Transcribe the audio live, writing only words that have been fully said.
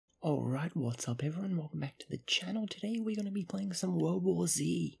Alright, what's up everyone? Welcome back to the channel. Today we're going to be playing some World War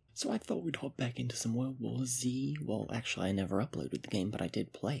Z. So I thought we'd hop back into some World War Z. Well, actually I never uploaded the game, but I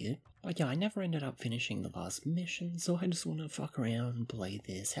did play it. But yeah, I never ended up finishing the last mission, so I just want to fuck around and play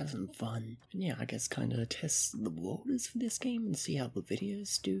this, have some fun. And yeah, I guess kind of test the waters for this game and see how the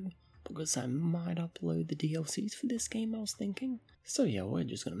videos do. Because I might upload the DLCs for this game, I was thinking. So yeah, we're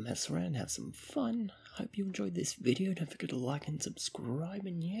just gonna mess around, have some fun. Hope you enjoyed this video. Don't forget to like and subscribe,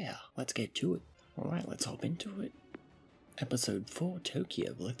 and yeah, let's get to it. Alright, let's hop into it. Episode 4,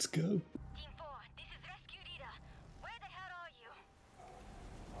 Tokyo, let's go. Team 4, this is Rescue Leader. Where the hell are you?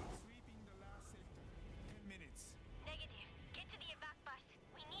 Sweeping the last sector. 10 minutes. Negative. Get to the evac bus.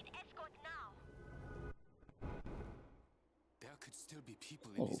 We need escort now. There could still be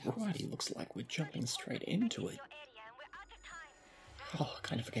people in these houses. Alrighty, looks like we're jumping straight into it. Your area and we're out of time. Oh, I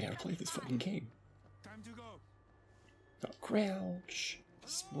kind of forget how to play this fucking game. Time to go. Got crouch,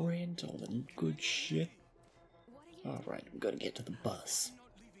 sprint, all the good shit. Alright, we gotta get to the bus. Not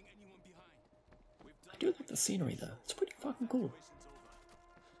leaving anyone behind. I do like the scenery though, it's pretty fucking cool.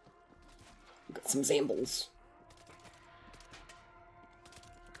 We got some Zambles.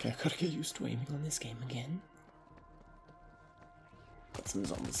 Okay, I gotta get used to aiming on this game again. Got some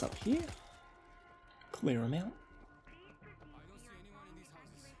zombies up here. Clear them out. I don't see anyone in these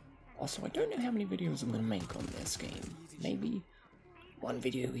houses. Also, I don't know how many videos I'm gonna make on this game. Maybe one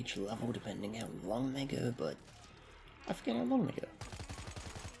video each level, depending how long they go, but I forget how long they go.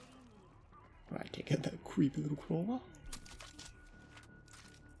 Right, take out that creepy little crawler.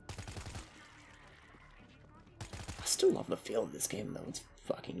 I still love the feel of this game though, it's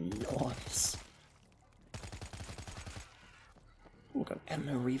fucking nice. Oh, got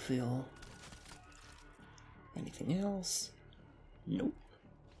ammo refill. Anything else? Nope.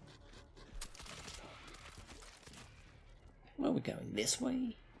 Well, we're going this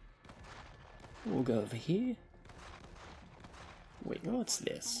way. We'll go over here. Wait, what's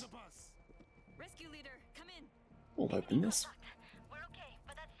this? The bus. Rescue Leader, come in. We'll open this. We're okay,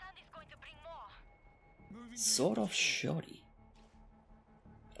 but that sand is going to bring more. Moving. Sort of shoddy.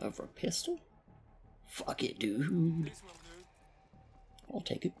 Over a pistol? Fuck it, dude. This will do. I'll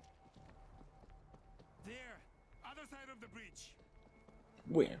take it. There. Other side of the bridge.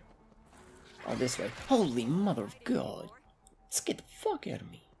 Where? Oh, this way. Holy mother of God. Let's get the fuck out of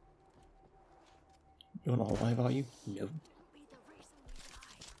me. You're not alive, are you? No.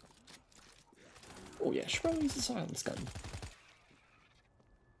 Oh yeah, should probably use the silence gun.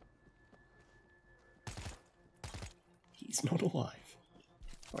 He's not alive.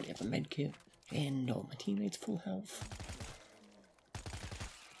 Already have a med kit, and all my teammates full health.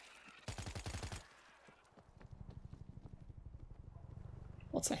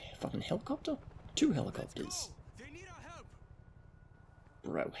 What's that, fucking helicopter? 2 helicopters. They need our help.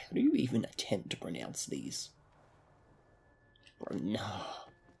 Bro, how do you even attempt to pronounce these? Bro, nah.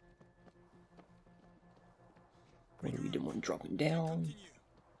 What are we doing? Dropping down Continue.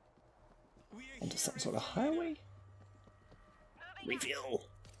 We are onto here, some sort of Rescue Leader. highway? Refill!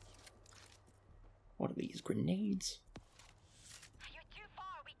 What are these? Grenades? You're too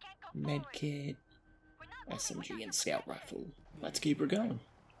far. We can't go Med forward. kit, We're not SMG, and scout rifle. Let's keep her going.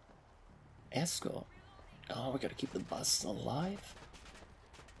 Escort. Oh, we gotta keep the bus alive.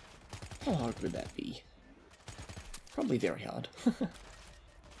 How hard would that be? Probably very hard.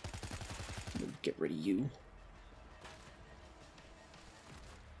 Get rid of you.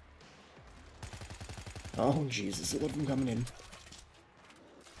 Oh Jesus, a lot of them coming in.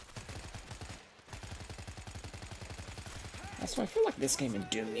 Also, I feel like this game and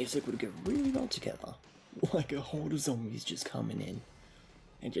Doom music would go really well together. Like a horde of zombies just coming in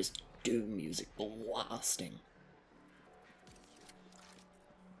and just Doom music blasting.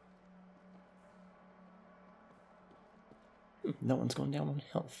 No one's gone down on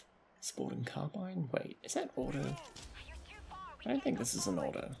health. Sporting carbine? Wait, is that auto? You're too far. We I don't think this is an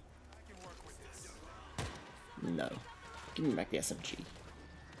auto. I can work with this. No. Give me back the SMG.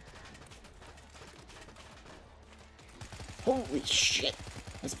 Holy shit!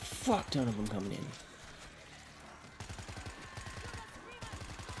 There's a fuck ton of them coming in.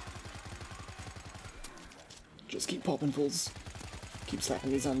 Just keep popping fools. Keep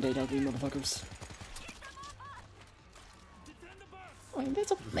slapping these undead ugly motherfuckers. Defend the bus. I mean,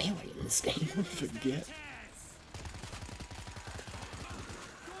 there's a melee in this game, I forget.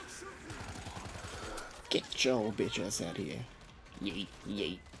 Get your old bitch ass out here. Yeet,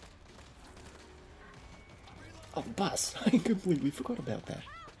 yeet. Oh, the bus. I completely forgot about that.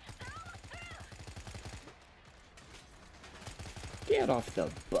 Get off the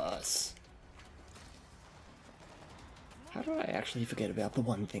bus. How did I actually forget about the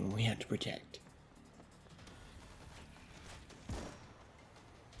one thing we had to protect?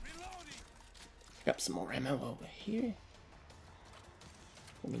 Pick up some more ammo over here.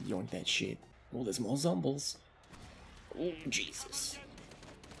 Let me yoink that shit. Oh, there's more zombies. Oh, Jesus.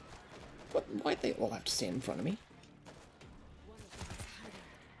 What? Why'd they all have to stand in front of me?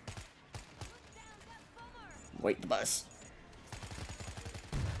 Wait, the bus.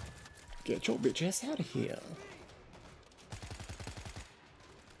 Get your bitch ass out of here.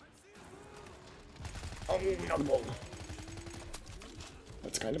 Oh, another ball.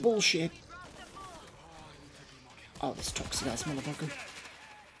 That's kind of bullshit. Oh, this toxic ass motherfucker.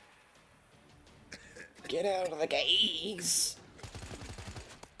 Get out of the gas!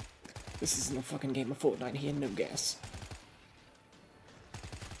 This isn't a fucking game of Fortnite here, no gas.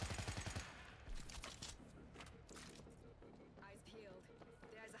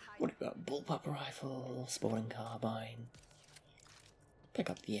 What about bullpup rifle, sporting carbine? Pick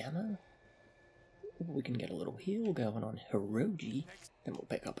up the ammo. We can get a little heal going on Hiroji. Then we'll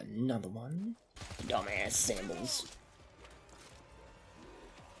pick up another one. Dumbass samples.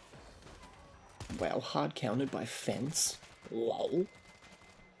 Well, hard counted by fence. Lol.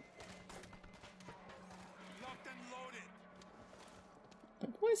 But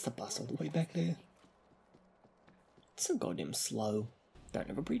where's the bus all the way back there? It's so goddamn slow. Don't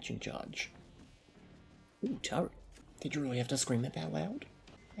have a breaching charge. Ooh, turret. Did you really have to scream that out loud?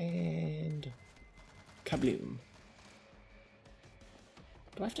 And... kabloom.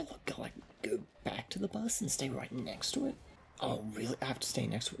 Do I have to go back to the bus and stay right next to it? Oh, really? I have to stay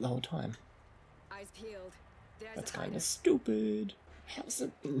next to it the whole time. Eyes peeled. That's kind of stupid. How is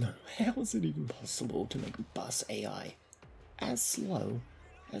it even possible to make bus AI as slow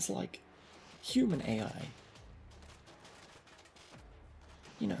as, like, human AI?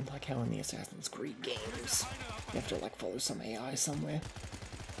 You know, like how in the Assassin's Creed games, you have to, like, follow some AI somewhere.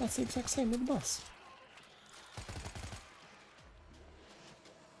 That's the exact same with the bus.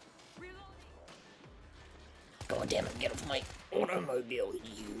 God damn it, get off my automobile,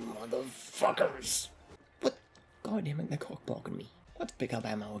 you motherfuckers! What? God damn it, they're cockblocking me. Let's pick up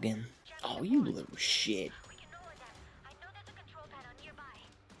ammo again. Oh, you little shit. We can lower them. I know there's a control panel nearby.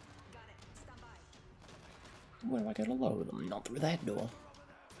 Got it. Stand by. Where do I gotta lower them? Not through that door.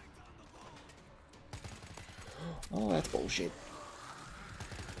 Oh, that's bullshit.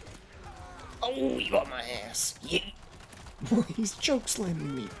 Oh, you got my ass. Yeah. He's choke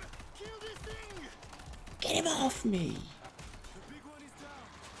slamming me. Get him off me.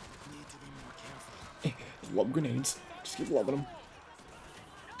 Lob grenades. Just keep lobbing them.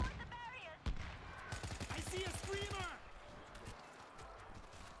 I see a screamer!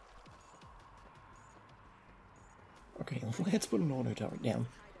 Okay, let's put an auto turret down.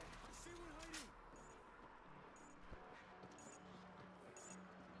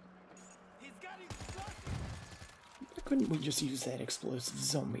 He's got his stuff! Why couldn't we just use that explosive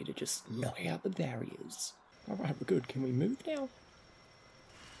zombie to just knock out the barriers? Alright, we're good. Can we move now?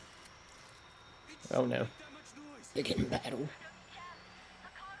 Oh no. They're getting battle.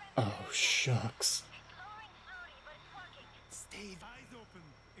 Oh, shucks. Lowering slowly, but it's working. Steve, eyes open.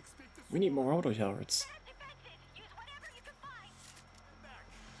 Expect a We need more auto turrets. Defensive. Use whatever you can find. back.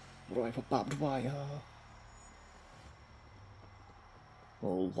 What do I put? Barbed wire.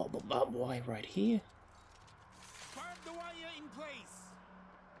 Oh, barbed wire right here. Barbed the wire in place.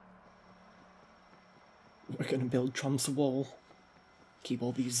 We're gonna build Trump's wall. Keep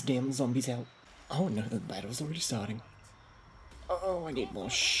all these damn zombies out. Oh no, the battle's already starting. Oh, I need more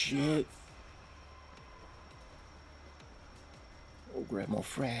shit. We'll grab more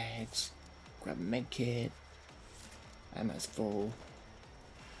frags. Grab a med kit. Ammo's full.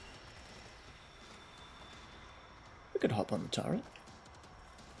 We could hop on the turret.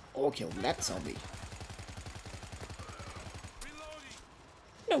 Or kill that zombie. Reloading.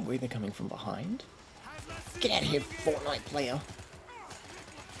 No way they're coming from behind. Hazmat Get out of here, Fortnite player.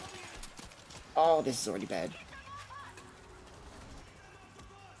 Oh, this is already bad.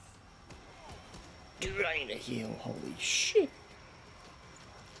 Dude, I need a heal. Holy shit.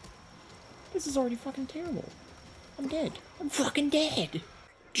 This is already fucking terrible. I'm dead. I'm fucking dead.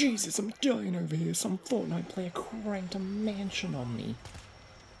 Jesus, I'm dying over here. Some Fortnite player cranked a mansion on me.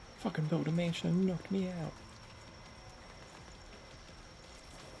 Fucking built a mansion and knocked me out.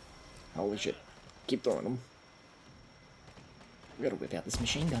 Holy shit. Keep throwing them. We gotta whip out this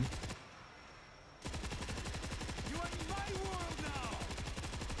machine gun. You are in my world now.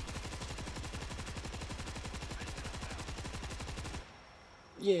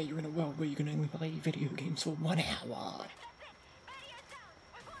 Yeah, you're in a world where you can only play video games for 1 hour.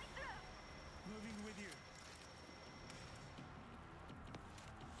 Moving with you.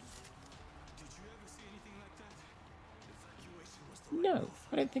 No,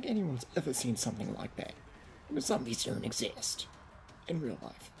 I don't think anyone's ever seen something like that. Because zombies don't exist in real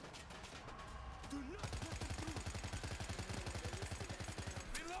life.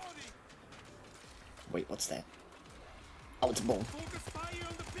 Reloading. Wait, what's that? Oh, it's a ball. Focus fire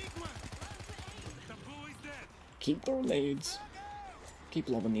on the big one. The bull is dead. Keep throwing nades. Keep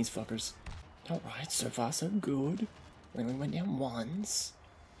loving these fuckers. Alright, so far so good. We only went down once.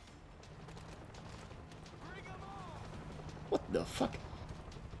 What the fuck?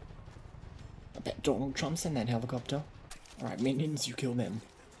 I bet Donald Trump's in that helicopter. Alright, minions, you kill them.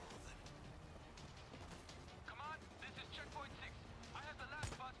 Command, this is checkpoint 6. I have the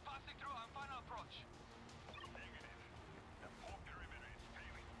last bus passing through on final approach. Negative. The port perimeter is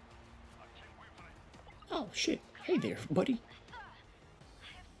failing. I can't wait for it. Oh shit. Hey there, buddy. Sir,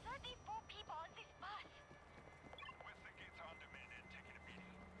 I have 34 people on this bus. Western gates are undermanned and taking a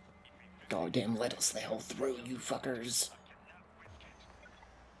beating. It may fit. Goddamn, let us the hell through, you fuckers.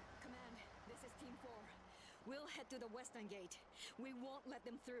 Command, this is Team 4. We'll head to the western gate. We won't let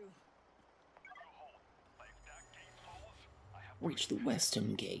them through. If that gate falls, I have Reach the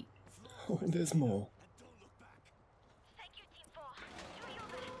western gate. Oh, there's more. Thank you, Team 4. Do your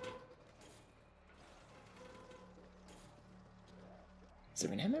best. Is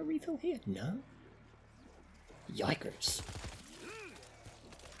there an ammo refill here? No? Yikers.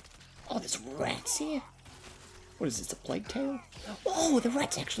 Oh, there's rats here? What is this, a plague tale? Oh, the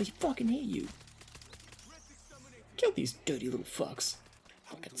rats actually fucking hear you. Kill these dirty little fucks.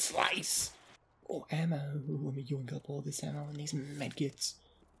 Fucking slice. Oh, ammo. Let me yoink up all this ammo and these medkits.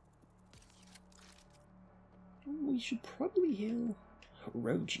 We should probably heal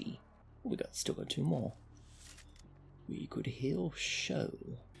Hiroji. Still got 2 more. We could heal Show.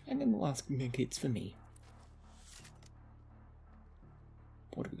 And then the last medkit's for me.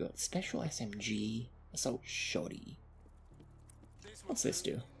 What do we got? Special SMG. Assault Shoddy. What's this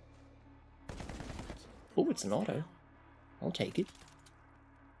do? Oh, it's an auto. I'll take it.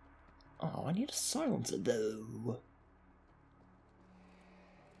 Oh, I need a silencer though.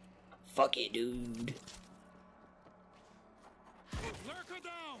 Fuck it, dude. Lurker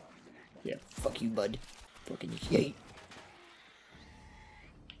down. Yeah, fuck you, bud. Fucking yay.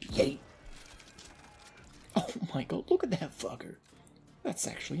 Yay. Oh my god, look at that fucker. That's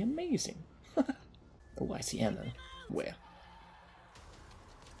actually amazing. Oh, I see ammo. Where?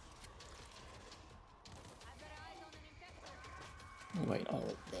 Wait,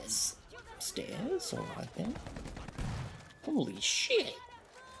 oh, there's stairs? Alright then. Holy shit!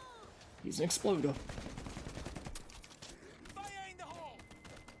 He's an exploder. Fire in the hole.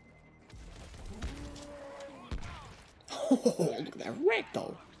 Oh, look at that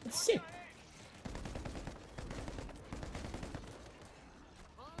ragdoll. That's sick.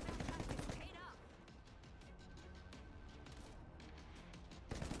 All that practice paid off.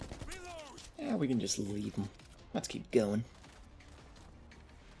 Reload. Yeah, we can just leave him. Let's keep going.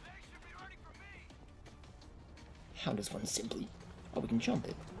 They should be ready for me. How does one simply... Oh, we can jump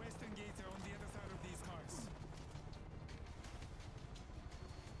it. The western gates are on the other side of these cars.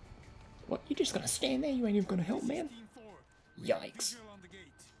 What, you just gonna stand there? You ain't even gonna help, man? Team 4. Yikes. Visual on the gate.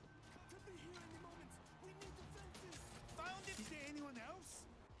 Could be here any moment. We need defenses. Found it. Is there anyone else?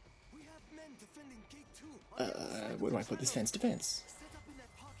 We have men defending gate 2. Where do I put this fence defense? Set up in that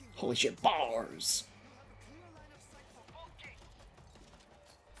parking lot. Holy shit, bars! Clear line of sight for both gates.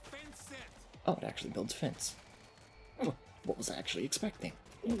 Fence set. Oh, it actually builds fence. What was I actually expecting?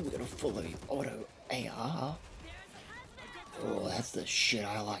 Ooh, we got a fully auto AR. Oh, that's the shit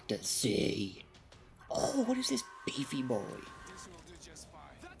I like to see. Oh, what is this beefy boy? This will do just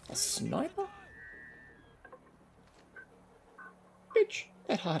fine. A sniper? Bitch,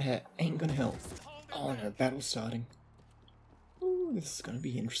 that hard hat ain't gonna help. Oh no, battle's starting. Ooh, this is gonna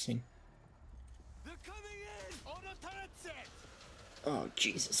be interesting. They're coming in. Auto turret set. Oh,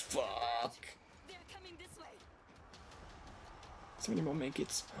 Jesus, fuck. They're coming this way. So many more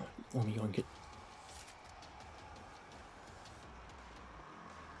medkits. Let me yoink it.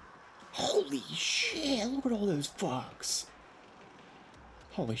 Holy shit, look at all those fucks.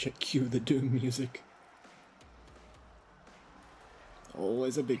 Holy shit, cue the Doom music.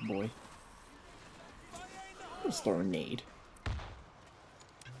 Always a big boy. Let's throw a nade.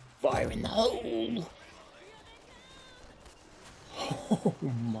 Fire in the hole! Oh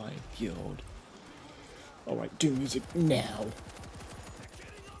my god. Alright, Doom music now.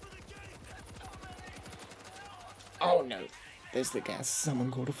 Oh no, there's the gas.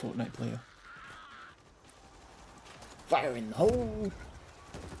 Someone called a Fortnite player. Fire in the hole!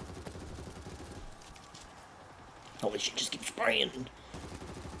 Holy shit, just keep spraying!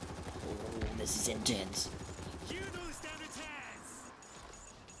 Oh, this is intense. You do stand a chance.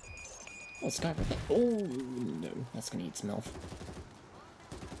 Oh, Sky Rifle. Oh, no. That's gonna eat some health.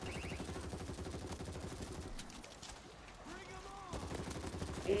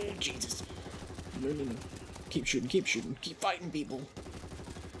 Oh, Jesus. No, no, no. Keep shooting, keep fighting people.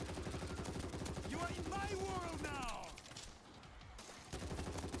 You are in my world now.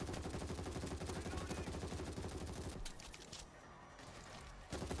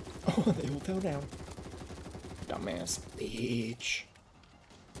 Oh, they all fell down. Dumbass bitch.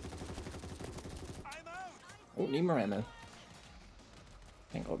 I'm out. Oh, need more ammo.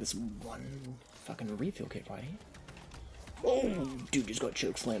 Thank God this one fucking refill kit right here. Oh, dude just got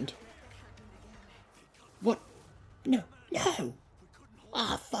choke slammed. What? No, no!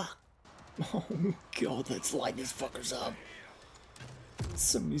 Ah, fuck. Oh God, let's light these fuckers up.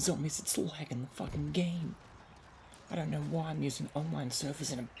 So many zombies, it's lagging the fucking game. I don't know why I'm using online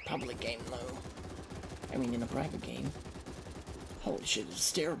servers in a public game though. I mean in a private game. Holy shit, this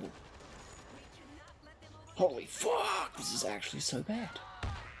is terrible. Holy fuck, this is actually so bad.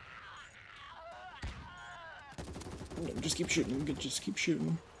 No, just keep shooting them, just keep shooting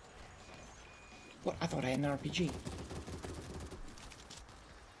them. What? I thought I had an RPG.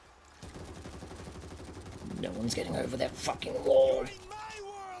 No one's getting over that fucking wall. In my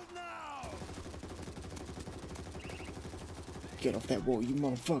world now. Get off that wall, you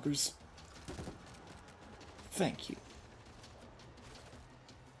motherfuckers. Thank you.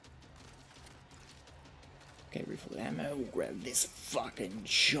 Okay, refill the ammo. We'll grab this fucking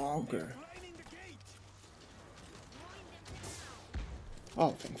chonker. Lining the gate.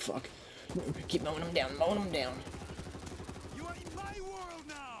 Oh, thank fuck. No, keep mowing them down, mowing them down. You are in my world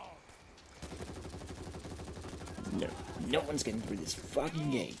now. No, no one's getting through this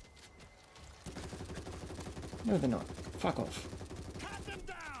fucking gate. No, they're not. Fuck off. Cut them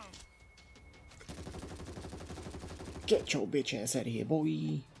down. Get your bitch ass out of here,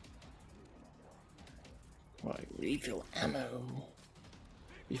 boy. Right, refill ammo.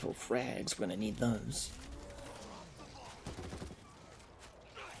 Refill frags, we're gonna need those.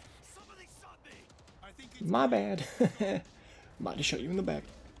 Somebody shot me. I think it's My bad. Might have shot you in the back.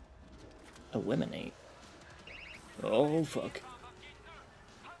 Eliminate. Oh, fuck.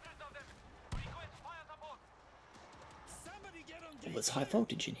 Hundreds of them. Request fire support. somebody get on Well, gate. there's high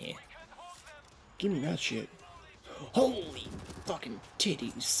voltage in here. Can't hold them. Give me that shit. Holy fucking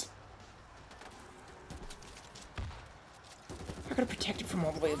titties. I gotta protect it from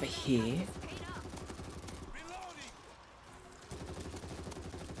all the way over here. Reloading.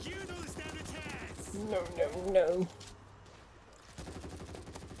 You don't stand a chance. No, no, no.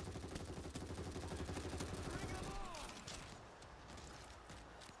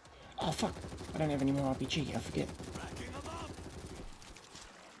 Oh, fuck. I don't have any more RPG. I forget. Racking them up.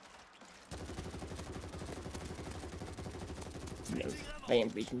 No, they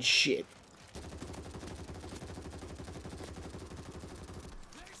ain't beating shit.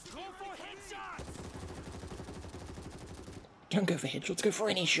 Go for headshots. Don't go for headshots, go for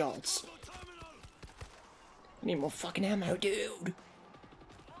any shots. Go terminal. I need more fucking ammo, dude.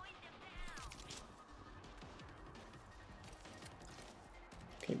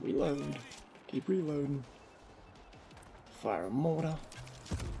 Okay, reload. Keep reloading. Fire a mortar.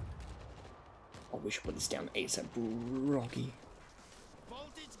 Oh, we should put this down ASAP, Rocky.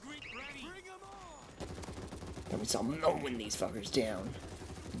 Voltage grid ready. Bring them on. Then we start mowing these fuckers down.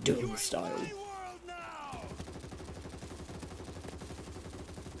 Doom style. My world now.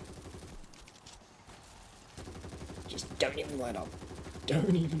 Just don't even let up.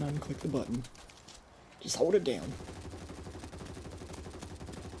 Don't even unclick the button. Just hold it down.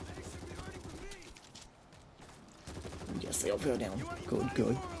 They should be ready for me. Yes, they all fell down. You are in Good, my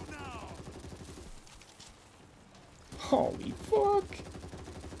good. world now. Holy fuck.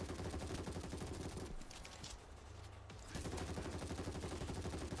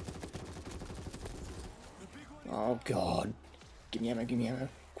 The big one. Oh god. Give me ammo,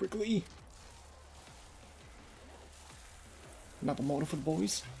 quickly. Another mortar for the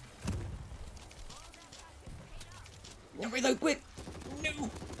boys. No, reload, quick! No!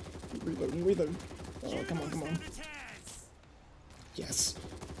 Reload. Oh, come on. Stand a chance. Yes.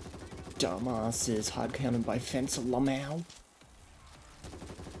 Dumbasses, hard counted by Fence Lamau.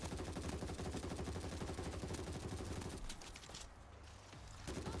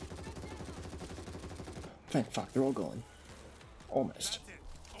 Thank fuck, they're all gone. Almost. That's it.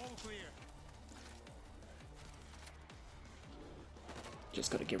 All clear. Just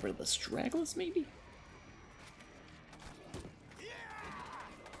gotta get rid of the stragglers, maybe? They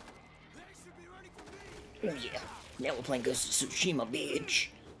should be ready for me. Oh yeah, now we're playing Ghost of Tsushima, bitch.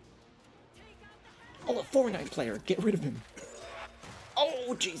 Oh, a Fortnite player, get rid of him.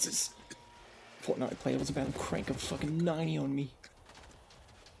 Oh, Jesus. Fortnite player was about to crank a fucking 90 on me.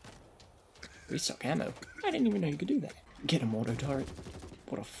 Restock ammo. I didn't even know you could do that. Get him, auto turret.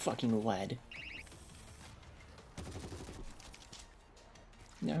 What a fucking lad.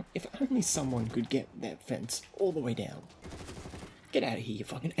 Now, if only someone could get that fence all the way down. Get out of here, you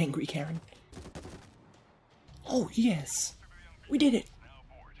fucking angry Karen. Oh, yes! We did it! Now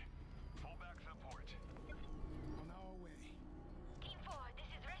aboard. Pull back support. On our way. Team 4, this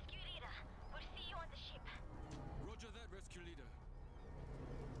is Rescue Leader. We'll see you on the ship. Roger that, rescue leader.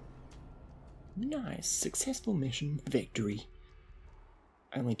 Nice. Successful mission victory.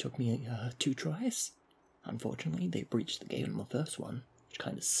 Only took me 2 tries. Unfortunately, they breached the gate on the first one, which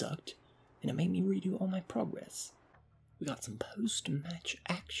kinda sucked, and it made me redo all my progress. We got some post-match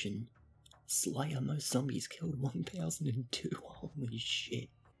action. Slayer most zombies killed 1002. Holy shit.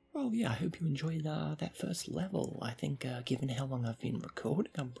 Well, yeah, I hope you enjoyed that first level. I think, given how long I've been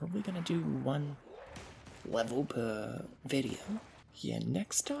recording, I'm probably gonna do 1 level per video. Yeah,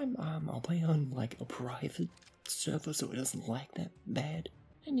 next time, I'll play on, like, a private server so it doesn't lag that bad.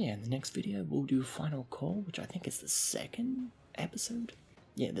 And yeah, in the next video, we'll do Final Call, which I think is the 2nd episode.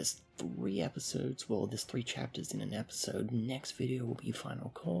 Yeah, there's 3 episodes, well, there's 3 chapters in an episode. Next video will be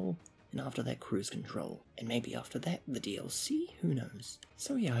Final Call, and after that, Cruise Control. And maybe after that, the DLC? Who knows?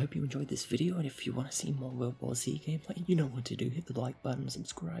 So yeah, I hope you enjoyed this video, and if you want to see more World War Z gameplay, you know what to do. Hit the like button,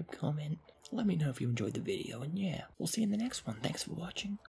 subscribe, comment. Let me know if you enjoyed the video, and yeah, we'll see you in the next one. Thanks for watching.